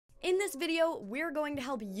In this video, we're going to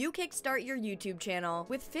help you kickstart your YouTube channel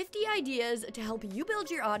with 50 ideas to help you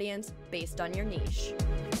build your audience based on your niche.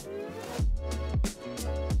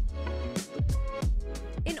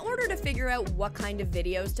 In order to figure out what kind of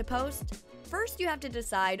videos to post, first you have to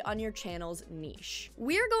decide on your channel's niche.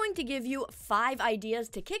 We're going to give you 5 ideas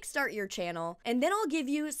to kickstart your channel, and then I'll give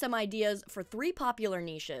you some ideas for 3 popular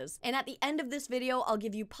niches. And at the end of this video, I'll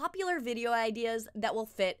give you popular video ideas that will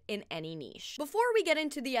fit in any niche. Before we get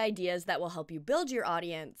into the ideas that will help you build your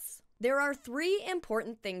audience, there are 3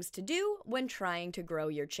 important things to do when trying to grow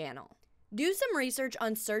your channel. Do some research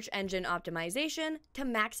on search engine optimization to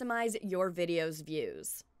maximize your video's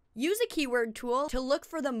views. Use a keyword tool to look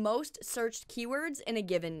for the most searched keywords in a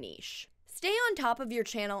given niche. Stay on top of your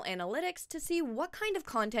channel analytics to see what kind of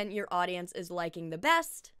content your audience is liking the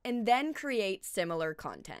best, and then create similar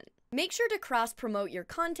content. Make sure to cross-promote your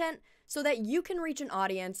content so that you can reach an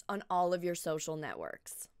audience on all of your social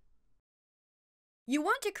networks. You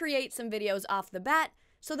want to create some videos off the bat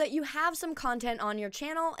so that you have some content on your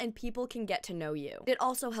channel and people can get to know you. It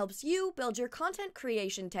also helps you build your content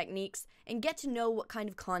creation techniques and get to know what kind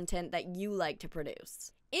of content that you like to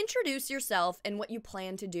produce. Introduce yourself and what you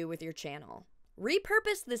plan to do with your channel.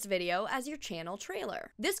 Repurpose this video as your channel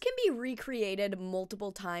trailer. This can be recreated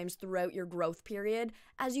multiple times throughout your growth period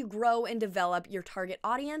as you grow and develop your target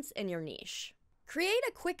audience and your niche. Create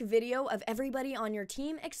a quick video of everybody on your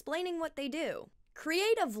team explaining what they do.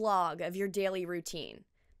 Create a vlog of your daily routine.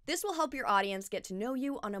 This will help your audience get to know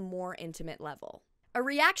you on a more intimate level. A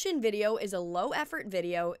reaction video is a low-effort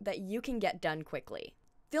video that you can get done quickly.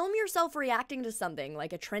 Film yourself reacting to something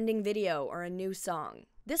like a trending video or a new song.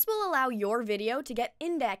 This will allow your video to get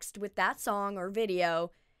indexed with that song or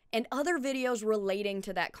video and other videos relating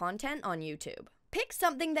to that content on YouTube. Pick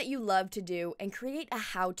something that you love to do and create a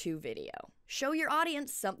how-to video. Show your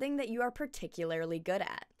audience something that you are particularly good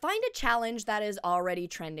at. Find a challenge that is already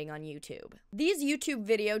trending on YouTube. These YouTube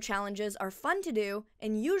video challenges are fun to do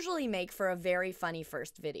and usually make for a very funny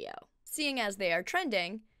first video. Seeing as they are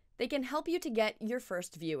trending, they can help you to get your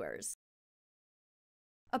first viewers.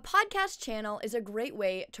 A podcast channel is a great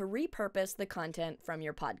way to repurpose the content from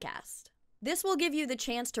your podcast. This will give you the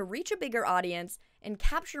chance to reach a bigger audience and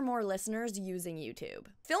capture more listeners using YouTube.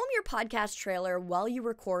 Film your podcast trailer while you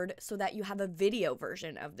record so that you have a video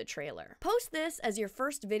version of the trailer. Post this as your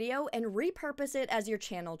first video and repurpose it as your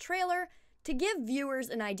channel trailer to give viewers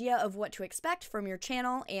an idea of what to expect from your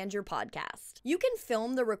channel and your podcast. You can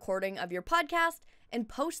film the recording of your podcast and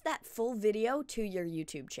post that full video to your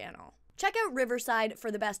YouTube channel. Check out Riverside for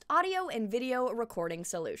the best audio and video recording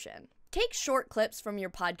solution. Take short clips from your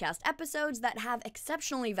podcast episodes that have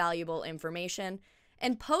exceptionally valuable information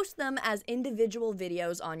and post them as individual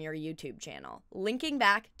videos on your YouTube channel, linking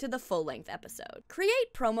back to the full-length episode.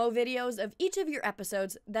 Create promo videos of each of your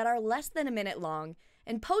episodes that are less than a minute long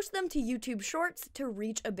and post them to YouTube Shorts to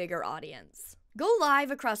reach a bigger audience. Go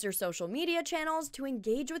live across your social media channels to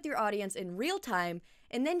engage with your audience in real time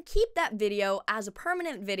and then keep that video as a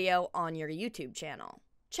permanent video on your YouTube channel.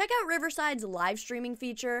 Check out Riverside's live streaming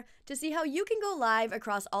feature to see how you can go live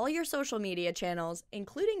across all your social media channels,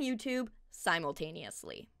 including YouTube,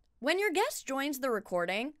 simultaneously. When your guest joins the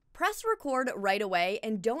recording, press record right away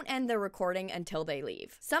and don't end the recording until they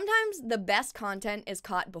leave. Sometimes the best content is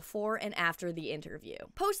caught before and after the interview.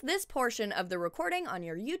 Post this portion of the recording on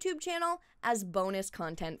your YouTube channel as bonus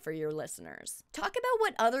content for your listeners. Talk about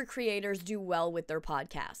what other creators do well with their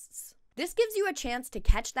podcasts. This gives you a chance to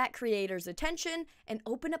catch that creator's attention and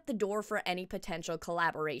open up the door for any potential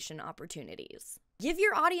collaboration opportunities. Give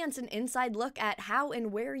your audience an inside look at how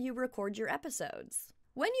and where you record your episodes.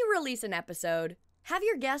 When you release an episode, have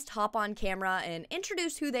your guest hop on camera and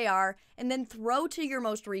introduce who they are, and then throw to your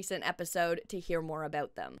most recent episode to hear more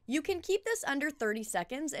about them. You can keep this under 30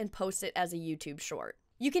 seconds and post it as a YouTube short.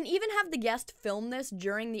 You can even have the guest film this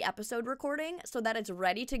during the episode recording so that it's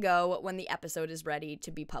ready to go when the episode is ready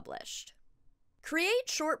to be published. Create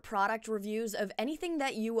short product reviews of anything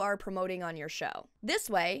that you are promoting on your show. This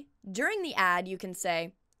way, during the ad, you can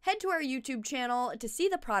say, "Head to our YouTube channel to see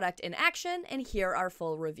the product in action and hear our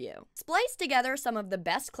full review." Splice together some of the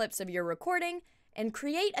best clips of your recording and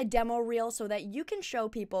create a demo reel so that you can show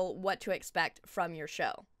people what to expect from your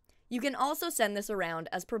show. You can also send this around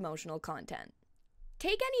as promotional content.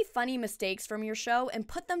 Take any funny mistakes from your show and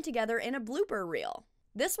put them together in a blooper reel.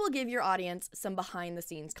 This will give your audience some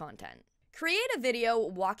behind-the-scenes content. Create a video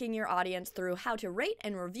walking your audience through how to rate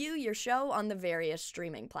and review your show on the various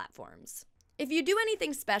streaming platforms. If you do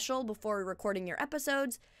anything special before recording your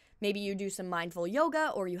episodes, maybe you do some mindful yoga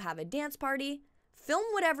or you have a dance party, film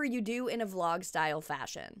whatever you do in a vlog-style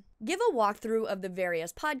fashion. Give a walkthrough of the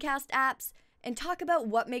various podcast apps and talk about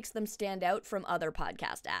what makes them stand out from other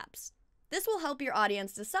podcast apps. This will help your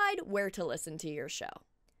audience decide where to listen to your show.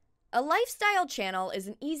 A lifestyle channel is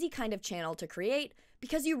an easy kind of channel to create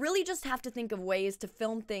because you really just have to think of ways to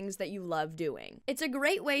film things that you love doing. It's a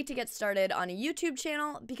great way to get started on a YouTube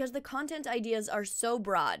channel because the content ideas are so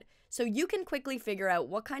broad, so you can quickly figure out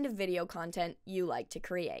what kind of video content you like to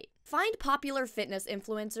create. Find popular fitness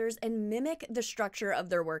influencers and mimic the structure of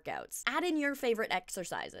their workouts. Add in your favorite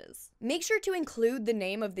exercises. Make sure to include the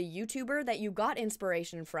name of the YouTuber that you got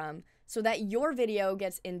inspiration from so that your video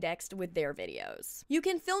gets indexed with their videos. You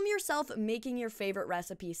can film yourself making your favorite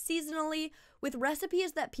recipes seasonally with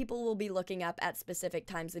recipes that people will be looking up at specific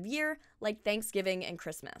times of year, like Thanksgiving and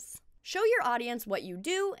Christmas. Show your audience what you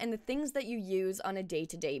do and the things that you use on a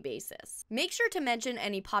day-to-day basis. Make sure to mention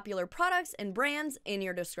any popular products and brands in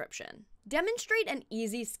your description. Demonstrate an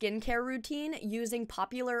easy skincare routine using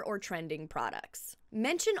popular or trending products.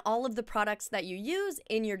 Mention all of the products that you use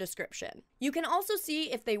in your description. You can also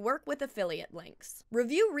see if they work with affiliate links.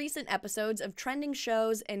 Review recent episodes of trending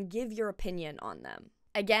shows and give your opinion on them.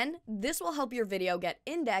 Again, this will help your video get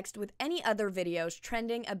indexed with any other videos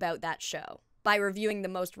trending about that show. By reviewing the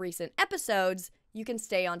most recent episodes, you can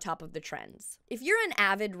stay on top of the trends. If you're an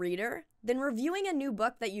avid reader, then reviewing a new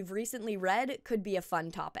book that you've recently read could be a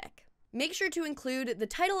fun topic. Make sure to include the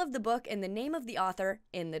title of the book and the name of the author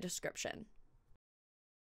in the description.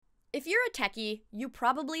 If you're a techie, you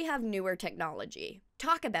probably have newer technology.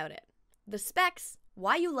 Talk about it. The specs,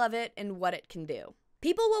 why you love it, and what it can do.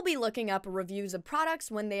 People will be looking up reviews of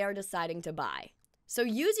products when they are deciding to buy. So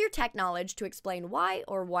use your tech knowledge to explain why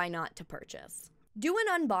or why not to purchase. Do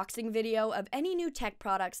an unboxing video of any new tech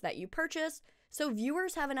products that you purchase so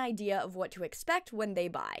viewers have an idea of what to expect when they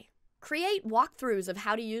buy. Create walkthroughs of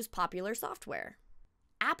how to use popular software.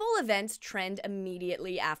 Apple events trend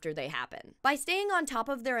immediately after they happen. By staying on top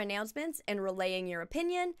of their announcements and relaying your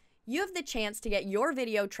opinion, you have the chance to get your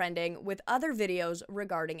video trending with other videos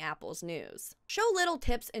regarding Apple's news. Show little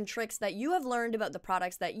tips and tricks that you have learned about the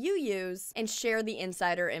products that you use and share the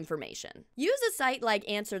insider information. Use a site like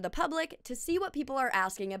Answer the Public to see what people are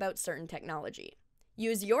asking about certain technology.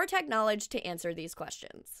 Use your tech knowledge to answer these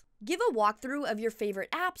questions. Give a walkthrough of your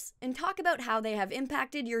favorite apps and talk about how they have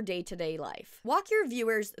impacted your day-to-day life. Walk your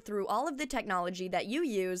viewers through all of the technology that you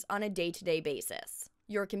use on a day-to-day basis.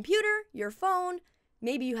 Your computer, your phone,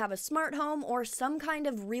 maybe you have a smart home or some kind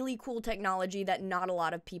of really cool technology that not a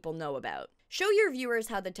lot of people know about. Show your viewers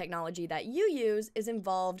how the technology that you use is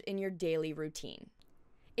involved in your daily routine.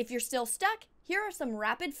 If you're still stuck, here are some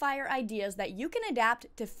rapid-fire ideas that you can adapt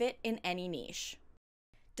to fit in any niche.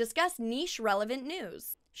 Discuss niche-relevant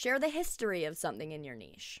news. Share the history of something in your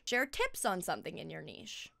niche. Share tips on something in your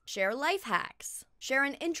niche. Share life hacks. Share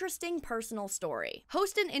an interesting personal story.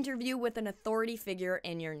 Host an interview with an authority figure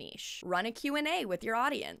in your niche. Run a Q&A with your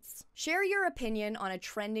audience. Share your opinion on a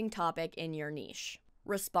trending topic in your niche.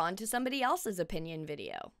 Respond to somebody else's opinion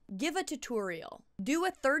video. Give a tutorial. Do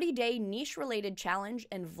a 30-day niche-related challenge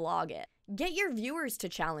and vlog it. Get your viewers to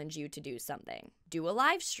challenge you to do something. Do a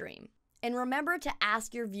live stream. And remember to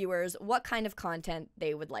ask your viewers what kind of content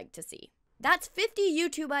they would like to see. That's 50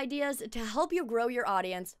 YouTube ideas to help you grow your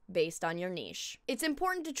audience based on your niche. It's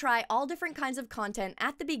important to try all different kinds of content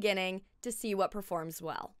at the beginning to see what performs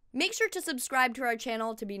well. Make sure to subscribe to our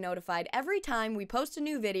channel to be notified every time we post a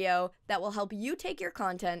new video that will help you take your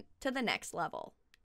content to the next level.